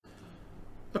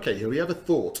Okay, have you ever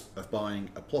thought of buying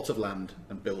a plot of land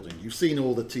and building? You've seen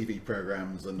all the TV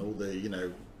programs and all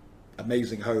the,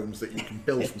 amazing homes that you can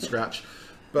build from scratch.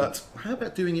 But how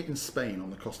about doing it in Spain on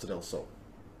the Costa del Sol?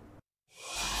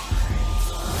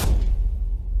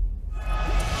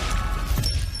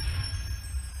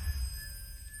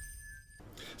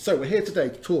 So we're here today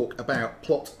to talk about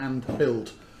plot and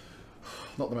build.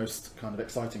 Not the most kind of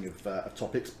exciting of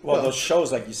topics. Well, but those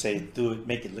shows, like you say, do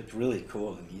make it look really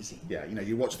cool and easy. yeah,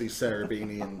 you watch these Sarah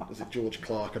Beanie and was it George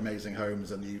Clark Amazing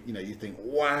Homes, and you think,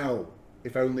 wow,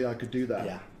 if only I could do that.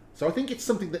 Yeah. So I think it's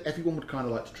something that everyone would kind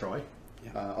of like to try.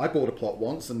 Yeah. I bought a plot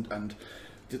once and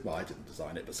well, I didn't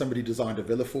design it, but somebody designed a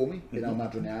villa for me in El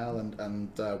Madrigal,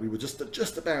 and we were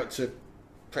just about to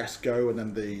press go, and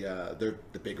then the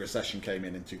big recession came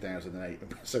in 2008.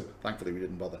 So thankfully we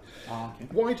didn't bother. Oh, okay.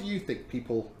 Why do you think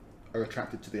people are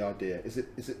attracted to the idea? Is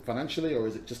it financially, or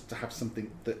is it just to have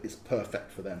something that is perfect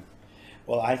for them?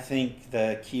 Well, I think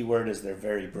the key word is they're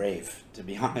very brave, to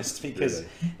be honest, because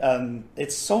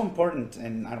it's so important,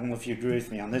 and I don't know if you agree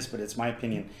with me on this, but it's my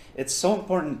opinion. It's so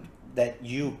important that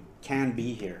you can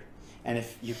be here. And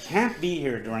if you can't be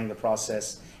here during the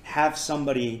process, have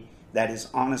somebody that is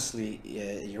honestly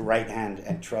your right hand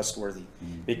and trustworthy.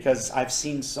 Because I've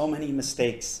seen so many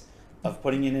mistakes of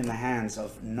putting it in the hands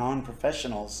of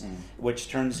non-professionals, which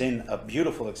turns in a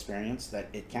beautiful experience that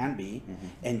it can be,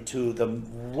 into the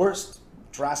worst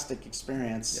drastic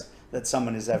experience that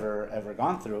someone has ever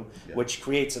gone through, which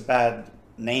creates a bad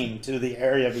name to the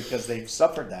area because they've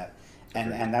suffered that.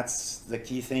 And that's the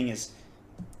key thing, is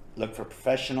look for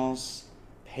professionals,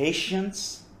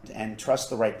 patience, and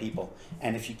trust the right people.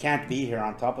 And if you can't be here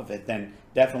on top of it, then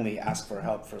definitely ask for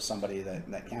help for somebody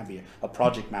that can be a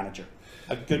project manager.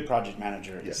 A good project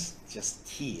manager is just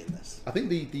key in this. I think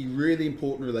the really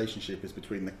important relationship is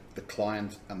between the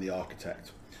client and the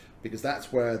architect, because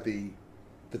that's where the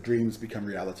dreams become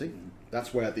reality.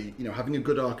 That's where having a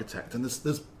good architect, and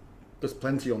there's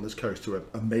plenty on this coast who are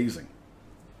amazing.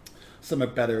 Some are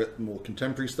better at more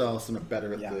contemporary style, some are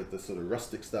better at the sort of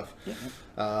rustic stuff.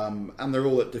 And they're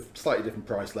all at slightly different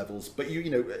price levels. But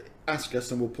you ask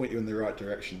us and we'll point you in the right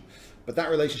direction. But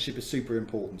that relationship is super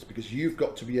important, because you've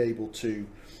got to be able to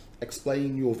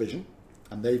explain your vision,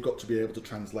 and they've got to be able to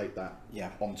translate that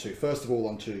first of all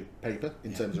onto paper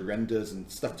in terms of renders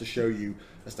and stuff to show you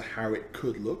as to how it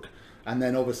could look. And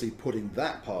then obviously putting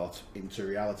that part into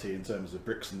reality in terms of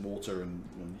bricks and mortar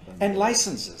and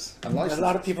licenses. A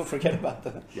lot of people forget about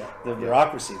the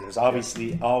bureaucracy. There's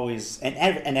obviously always, and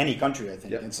in any country, I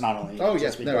think it's not only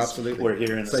just because absolutely. We're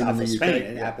here in the south of Spain.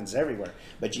 It Yeah. happens everywhere.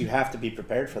 But you have to be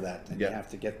prepared for that, and you have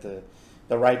to get the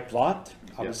right plot.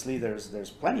 Obviously,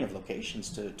 there's plenty of locations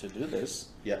to do this.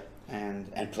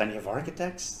 And plenty of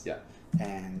architects.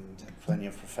 And plenty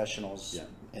of professionals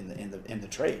in the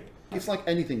trade. It's like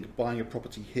anything, buying a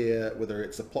property here, whether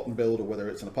it's a plot and build or whether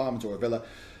it's an apartment or a villa,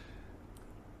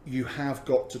 you have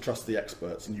got to trust the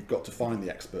experts, and you've got to find the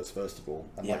experts first of all.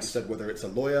 And like you said, whether it's a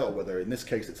lawyer or whether in this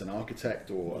case it's an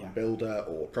architect or a builder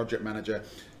or project manager,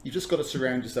 you just got to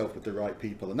surround yourself with the right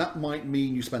people. And that might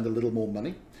mean you spend a little more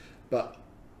money, but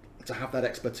to have that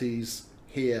expertise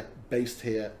here, based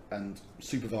here, and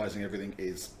supervising everything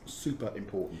is super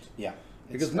important.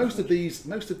 Because most of these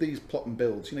plot and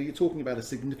builds, you're talking about a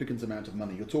significant amount of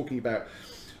money. You're talking about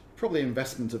probably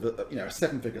investment of a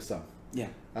 7-figure sum.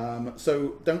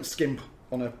 So don't skimp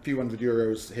on a few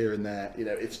 €100 here and there.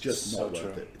 It's just not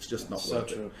worth it. It's just not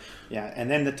worth it. And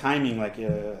then the timing, like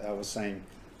I was saying,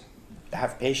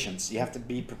 have patience. You have to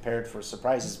be prepared for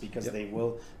surprises, because they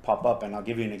will pop up. And I'll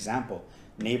give you an example.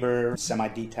 Neighbor,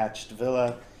 semi-detached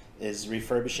villa, is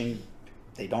refurbishing.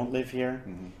 They don't live here.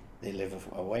 They live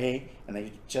away, and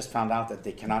they just found out that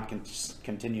they cannot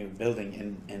continue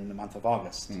building in the month of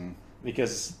August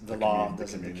because the law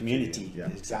doesn't. The community,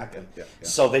 exactly.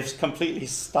 So they've completely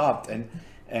stopped, and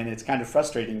it's kind of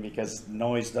frustrating because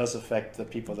noise does affect the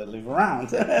people that live around.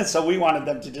 So we wanted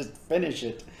them to just finish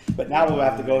it, but now we'll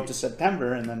have to go to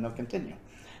September, and then they'll continue.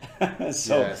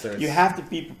 So you have to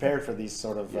be prepared for these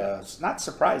sort of not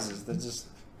surprises. They're just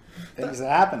things that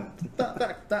happen.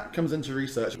 That comes into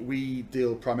research. We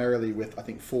deal primarily with, I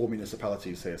think, 4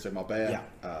 municipalities here. So Marbella,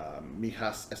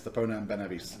 Mijas, Estepona, and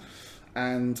Benavis.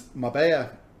 And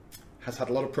Marbella has had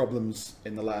a lot of problems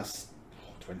in the last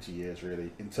 20 years, really,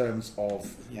 in terms of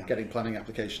getting planning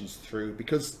applications through,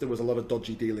 because there was a lot of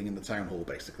dodgy dealing in the town hall,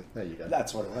 basically. There you go.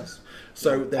 That's what it was.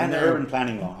 So and the urban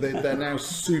planning law. They're now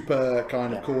super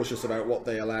kind of cautious about what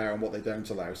they allow and what they don't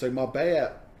allow. So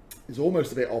Marbella is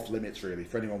almost a bit off limits, really,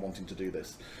 for anyone wanting to do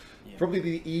this. Probably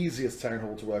the easiest town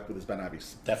hall to work with is Ben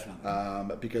Abbey's.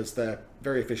 Definitely. Because they're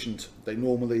very efficient. They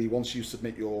normally, once you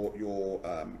submit your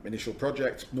initial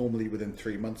project, normally within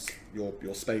 3 months,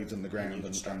 your spade's in the ground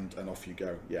and off you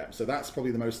go. Yeah, so that's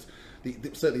probably the most,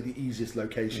 certainly the easiest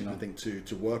location I think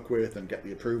to work with and get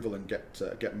the approval and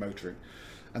get motoring.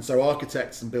 And so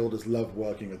architects and builders love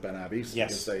working with Ben Abbey's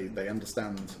because they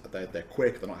understand that they're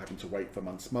quick, they're not having to wait for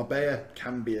months. Marbella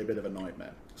can be a bit of a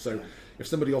nightmare. So if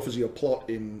somebody offers you a plot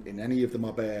in any of the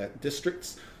Marbella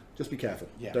districts, just be careful.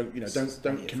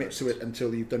 Don't commit to it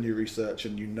until you've done your research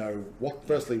and you know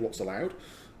firstly what's allowed,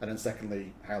 and then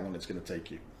secondly how long it's going to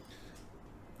take you.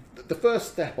 The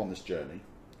first step on this journey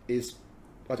is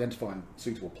identifying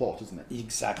suitable plot, isn't it?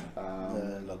 Exactly.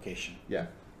 The location. Yeah.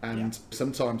 And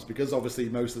sometimes, because obviously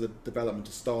most of the development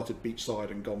has started beachside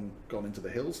and gone into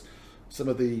the hills, some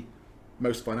of the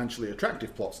most financially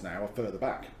attractive plots now are further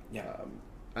back.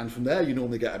 And from there you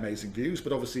normally get amazing views,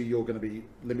 but obviously you're going to be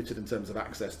limited in terms of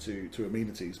access to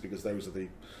amenities, because those are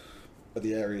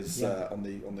the areas on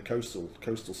the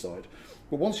coastal side.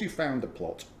 But once you've found a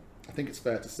plot, I think it's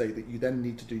fair to say that you then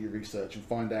need to do your research and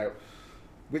find out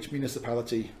which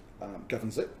municipality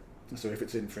governs it. So if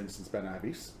it's in, for instance, Ben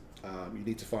Abbey's, you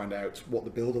need to find out what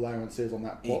the build allowance is on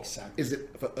that plot. Exactly. Is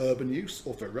it for urban use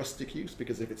or for rustic use?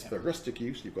 Because if it's for rustic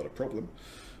use, you've got a problem.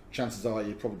 Chances are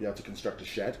you'd probably be able to construct a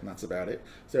shed, and that's about it.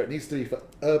 So it needs to be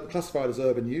classified as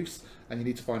urban use, and you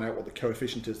need to find out what the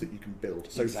coefficient is that you can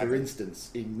build. So for instance,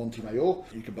 in Montemayor,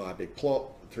 you can buy a big plot,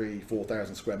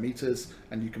 3,000-4,000 square meters,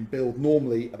 and you can build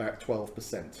normally about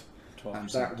 12%. And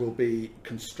that will be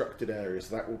constructed areas.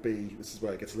 So that will be, this is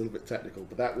where it gets a little bit technical,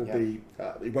 but that will be,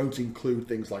 it won't include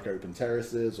things like open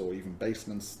terraces or even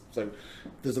basements. So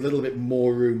there's a little bit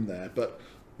more room there, but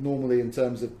normally in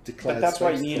terms of declared But that's why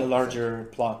you space, need a larger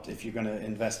plot if you're going to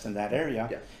invest in that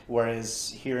area. Whereas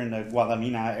here in the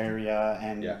Guadalmina area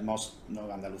and most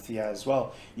Andalusia as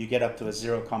well, you get up to a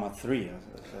 0.3,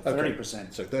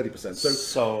 30%. So 30%.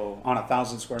 So on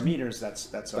 1,000 square meters,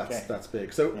 that's okay. That's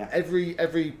big. So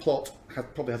every plot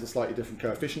probably has a slightly different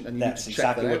coefficient, and you need to check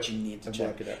exactly that what out you need to and check.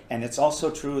 work it out. And it's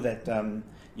also true that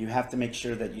you have to make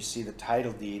sure that you see the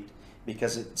title deed,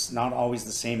 because it's not always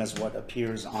the same as what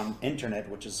appears on internet,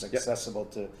 which is accessible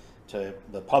to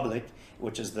the public,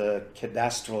 which is the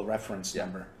cadastral reference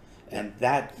number. And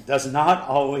that does not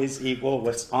always equal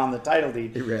what's on the title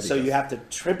deed. It really so does. you have to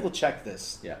triple check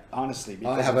this, honestly,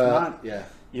 because I have if not, yeah.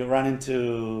 you run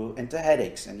into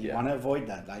headaches, and you want to avoid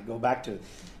that. I go back to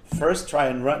first try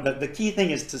and run. The key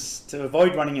thing is to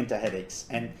avoid running into headaches.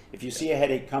 And if you see a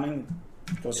headache coming,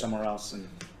 go somewhere else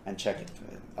and check it.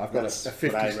 I've got a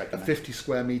 50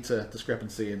 square meter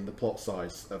discrepancy in the plot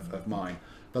size of mine.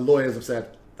 The lawyers have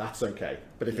said that's okay,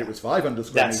 but if it was 500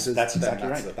 square meters, that's exactly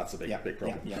right. That's a big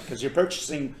problem. Because you're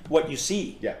purchasing what you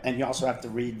see, and you also have to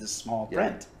read the small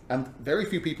print. And very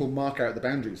few people mark out the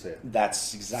boundaries here.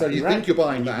 That's exactly right. So you think you're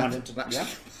buying you run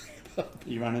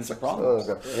into problems.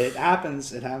 It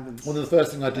happens. One of the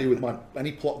first things I do with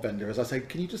any plot vendor is I say,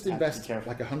 can you just invest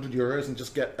like €100 and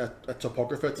just get a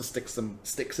topographer to stick some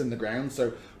sticks in the ground,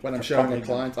 so when I'm showing a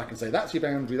client, I can say, that's your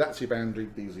boundary,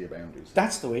 these are your boundaries.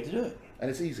 That's the way to do it. And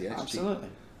it's easy. And it's Absolutely.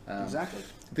 cheap. Exactly.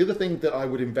 The other thing that I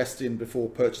would invest in before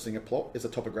purchasing a plot is a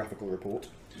topographical report.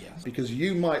 Because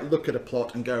you might look at a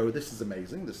plot and go, this is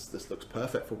amazing, this looks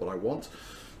perfect for what I want.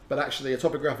 But actually a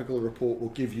topographical report will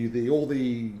give you all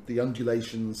the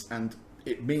undulations, and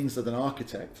it means that an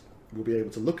architect will be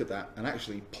able to look at that and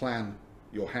actually plan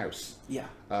your house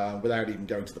without even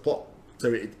going to the plot.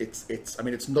 So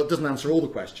doesn't answer all the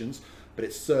questions, but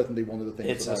it's certainly one of the things.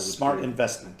 It's a smart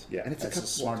investment. Yeah, and it's a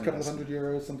couple of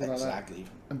 €100, something like that. Exactly.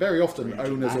 And very often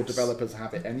owners or developers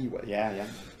have it anyway. Yeah.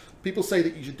 People say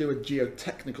that you should do a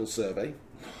geotechnical survey.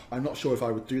 I'm not sure if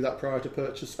I would do that prior to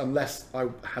purchase, unless I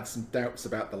had some doubts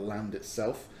about the land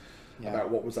itself, about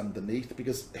what was underneath,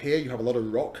 because here you have a lot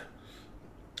of rock,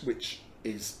 which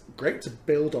is great to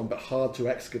build on but hard to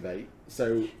excavate.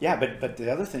 So but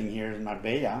the other thing here in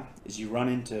Marbella is you run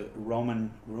into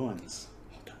Roman ruins.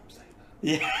 Oh, don't say that.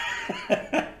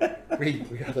 Yeah. We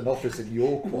had an office in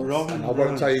York once, Roman and I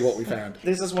won't tell you what we found.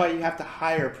 This is why you have to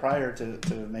hire prior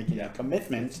to making a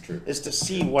commitment, is to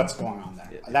see what's going on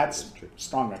there. That's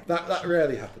strong. That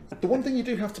rarely happens. The one thing you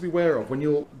do have to be aware of when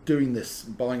you're doing this,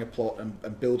 buying a plot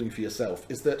and building for yourself,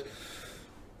 is that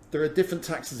there are different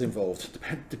taxes involved,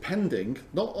 depending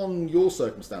not on your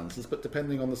circumstances, but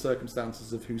depending on the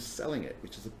circumstances of who's selling it,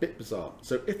 which is a bit bizarre.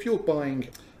 So if you're buying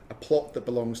a plot that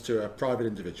belongs to a private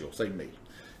individual, say me,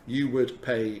 you would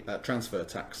pay transfer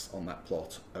tax on that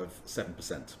plot of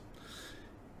 7%.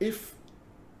 If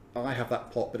I have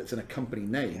that plot but it's in a company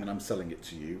name and I'm selling it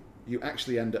to you, you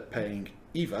actually end up paying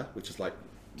IVA, which is like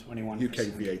 21%.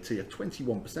 UK VAT of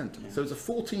 21%. So it's a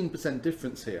 14%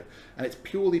 difference here, and it's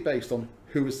purely based on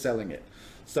who is selling it.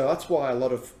 So that's why a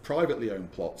lot of privately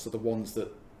owned plots are the ones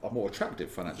that are more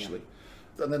attractive financially.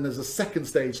 And then there's a second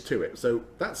stage to it. So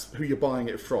that's who you're buying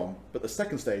it from, but the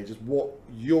second stage is what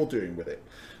you're doing with it.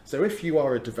 So if you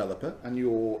are a developer and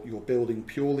you're building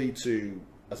purely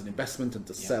as an investment and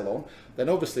to sell on, then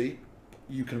obviously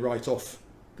you can write off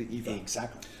the EVA.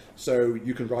 Exactly. So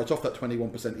you can write off that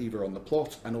 21% EVA on the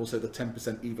plot, and also the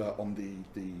 10% EVA on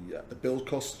the build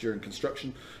costs during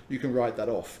construction. You can write that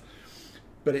off,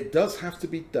 but it does have to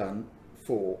be done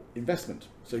for investment.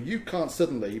 So you can't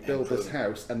suddenly build this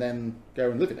house and then go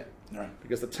and live in it,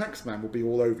 because the taxman will be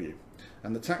all over you,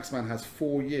 and the taxman has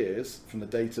 4 years from the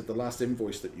date of the last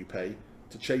invoice that you pay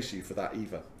to chase you for that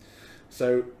EVA.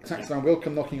 So taxman will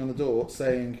come knocking on the door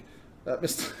saying,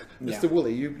 Mr.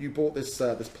 Woolley, you bought this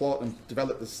plot and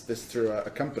developed this through a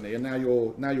company, and now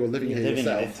you're living here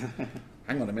yourself.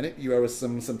 Hang on a minute, you owe us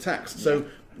some tax. So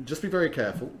just be very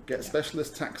careful. Get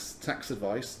specialist tax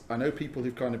advice. I know people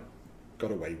who've kind of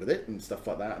got away with it and stuff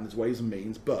like that, and there's ways and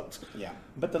means, but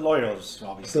the lawyers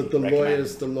obviously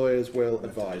the lawyers will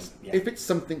advise. If it's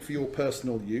something for your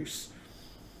personal use,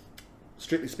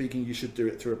 strictly speaking, you should do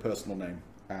it through a personal name.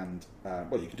 And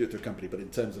well, you can do it through a company, but in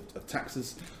terms of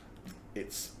taxes,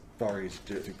 it's far easier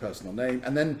to do it through personal name.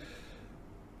 And then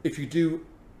if you do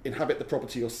inhabit the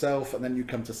property yourself and then you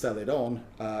come to sell it on,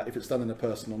 if it's done in a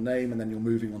personal name and then you're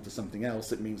moving on to something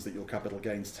else, it means that your capital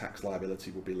gains tax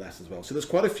liability will be less as well. So there's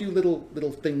quite a few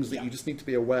little things that you just need to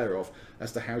be aware of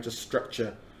as to how to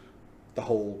structure the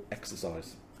whole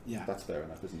exercise. That's fair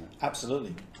enough, isn't it?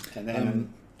 Absolutely. And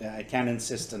then I can't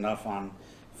insist enough on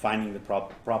finding the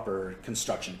proper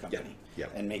construction company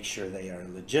and make sure they are a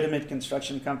legitimate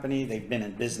construction company. They've been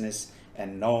in business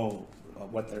and know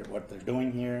what they're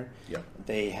doing here.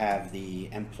 They have the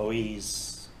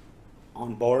employees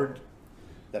on board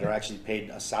that are actually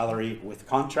paid a salary with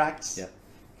contracts,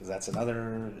 because that's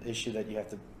another issue that you have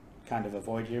to kind of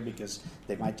avoid here, because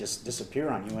they might just disappear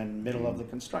on you in the middle of the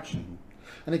construction.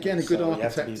 And again, a good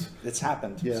architect. It's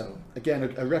happened. So.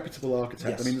 Again, a reputable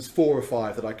architect. I mean, there's 4 or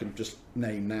 5 that I can just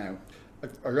name now.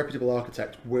 A reputable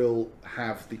architect will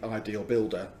have the ideal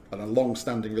builder and a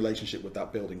long-standing relationship with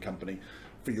that building company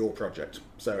for your project.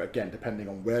 So again, depending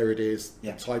on where it is,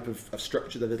 the type of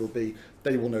structure that it'll be,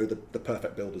 they will know the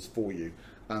perfect builders for you,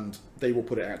 and they will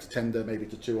put it out to tender, maybe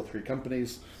to 2 or 3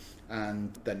 companies,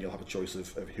 and then you'll have a choice of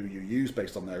who you use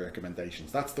based on their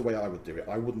recommendations. That's the way I would do it.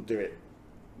 I wouldn't do it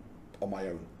on my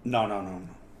own. No.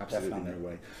 Absolutely Definitely. No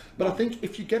way. But I think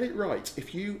if you get it right,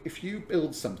 if you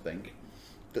build something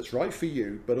that's right for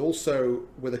you, but also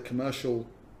with a commercial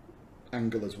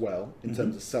angle as well, in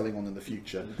terms of selling on in the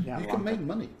future, you can make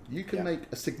money. You can make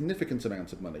a significant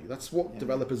amount of money. That's what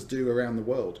developers do around the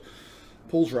world.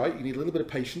 Paul's right, you need a little bit of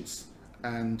patience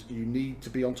and you need to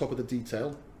be on top of the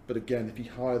detail. But again, if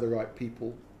you hire the right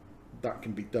people, that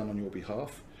can be done on your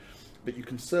behalf. But you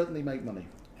can certainly make money.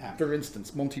 For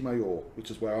instance, Montemayor, which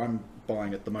is where I'm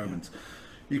buying at the moment,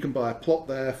 you can buy a plot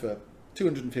there for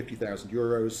 250,000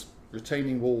 euros,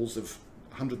 retaining walls of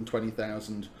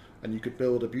 120,000, and you could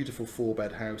build a beautiful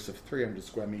 4-bed house of 300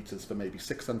 square meters for maybe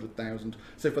 600,000.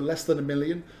 So for less than $1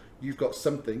 million, you've got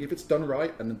something. If it's done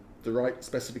right and the right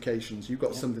specifications, you've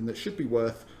got something that should be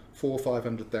worth 400,000 or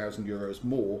 500,000 euros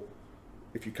more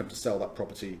if you come to sell that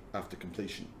property after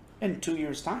completion. In 2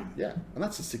 years' time. Yeah, and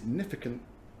that's a significant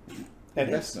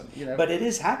investment. You know? But it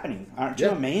is happening. Aren't you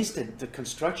amazed at the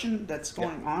construction that's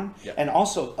going on? And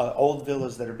also old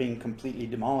villas that are being completely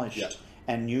demolished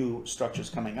and new structures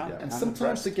coming up. And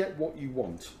sometimes to get what you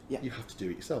want, you have to do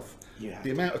it yourself.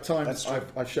 The amount of times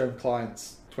I've shown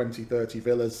clients 20, 30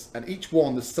 villas, and each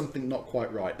one there's something not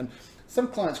quite right. And some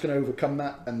clients can overcome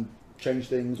that and change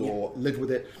things or live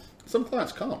with it. Some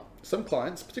clients can't. Some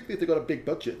clients, particularly if they've got a big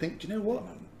budget, think, do you know what?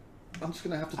 I'm just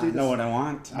going to have to do this. I know what I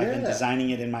want. I've been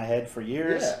designing it in my head for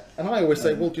years. And I always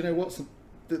say, well, do you know what?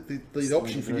 The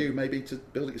option for you may be to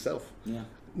build it yourself.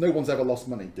 No one's ever lost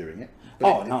money doing it.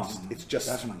 But it's just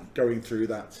definitely going through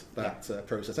that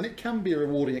process. And it can be a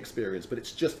rewarding experience, but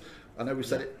it's just, I know we've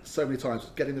said it so many times,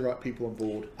 getting the right people on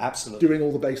board. Absolutely. Doing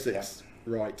all the basics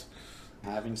right.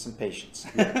 Having some patience.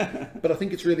 But I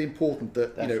think it's really important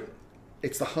that, you know,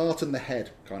 it's the heart and the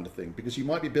head kind of thing, because you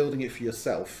might be building it for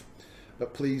yourself,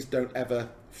 but please don't ever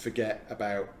forget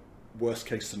about worst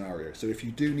case scenario. So if you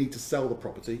do need to sell the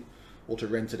property or to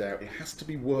rent it out, it has to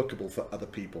be workable for other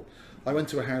people. I went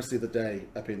to a house the other day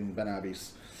up in Ben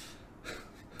Abbey's.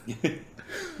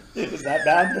 Was that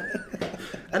bad?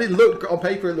 And it looked, on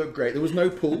paper it looked great. There was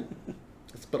no pool,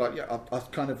 but I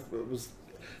kind of was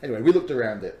Anyway, we looked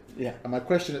around it. Yeah. And my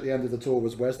question at the end of the tour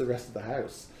was, where's the rest of the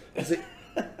house?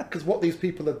 Because what these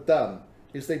people have done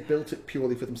is they built it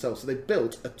purely for themselves. So they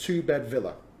built a 2-bed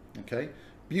villa, okay?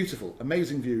 Beautiful,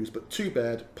 amazing views, but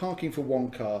 2-bed, parking for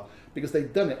 1 car, because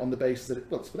they've done it on the basis that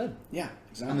it's for them. Yeah, And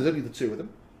exactly. there's only the 2 of them,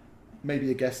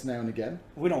 maybe a guest now and again.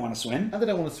 We don't want to swim. And they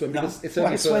don't want to swim No, because it's why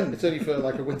only, swim? it's only for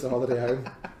like a winter holiday home.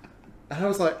 And I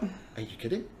was like, are you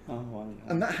kidding? Oh, well,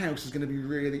 yeah. And that house is going to be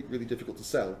really, really difficult to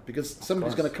sell because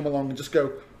somebody's course. going to come along and just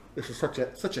go, this is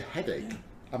such a headache.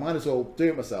 I might as well do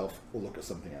it myself or look at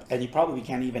something else. And you probably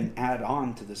can't even add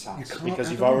on to this house can't because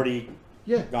add you've on. already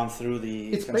Yeah. gone through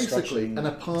the It's basically an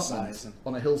apartment size and-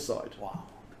 on a hillside. Wow.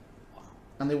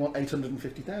 And they want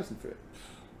 850,000 for it.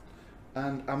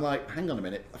 And I'm like, hang on a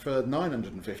minute, for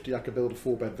 950 I could build a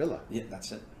 4-bed villa. Yeah,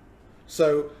 that's it.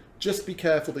 So just be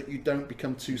careful that you don't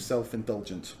become too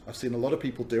self-indulgent. I've seen a lot of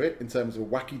people do it in terms of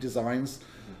wacky designs,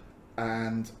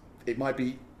 and it might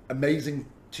be amazing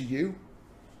to you,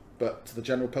 but to the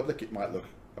general public it might look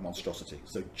a monstrosity.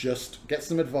 So just get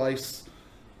some advice.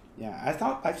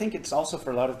 Yeah, I think it's also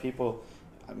for a lot of people,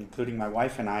 including my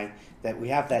wife and I, that we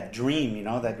have that dream, you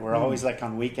know, that we're always like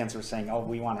on weekends we're saying, oh,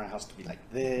 we want our house to be like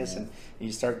this, and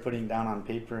you start putting down on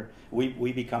paper.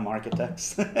 We become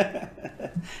architects, but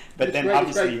It's then great,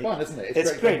 obviously it's great fun, isn't it?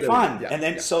 It's great fun, Yeah, and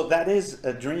then yeah. so that is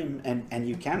a dream, and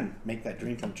you can make that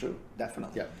dream come true,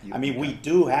 definitely. Yeah, you I mean, we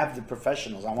do have the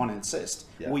professionals. I want to insist,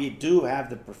 Yeah. we do have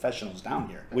the professionals down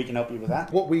here. We can help you with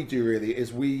that. What we do really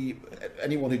is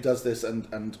anyone who does this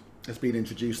and has been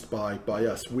introduced by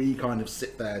us, we kind of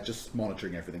sit there just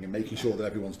monitoring everything and making sure that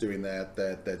everyone's doing their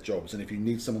jobs. And if you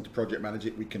need someone to project manage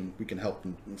it, we can help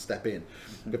and step in.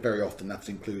 But very often that's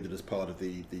included as part of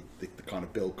the kind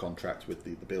of build contract with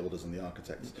the builders and the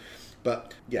architects.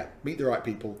 But yeah, meet the right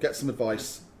people, get some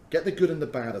advice, get the good and the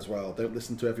bad as well. Don't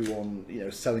listen to everyone, you know,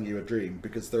 selling you a dream,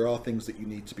 because there are things that you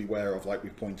need to be aware of, like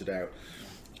we've pointed out,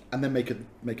 and then make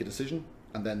a decision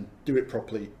and then do it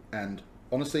properly. And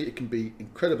honestly, it can be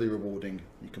incredibly rewarding.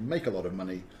 You can make a lot of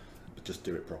money, but just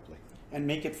do it properly. And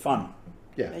make it fun.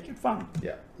 Yeah. Make it fun.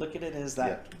 Yeah. Look at it as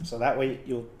that. So that way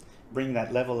you'll bring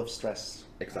that level of stress.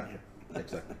 Exactly.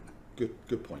 Exactly.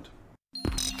 Good point.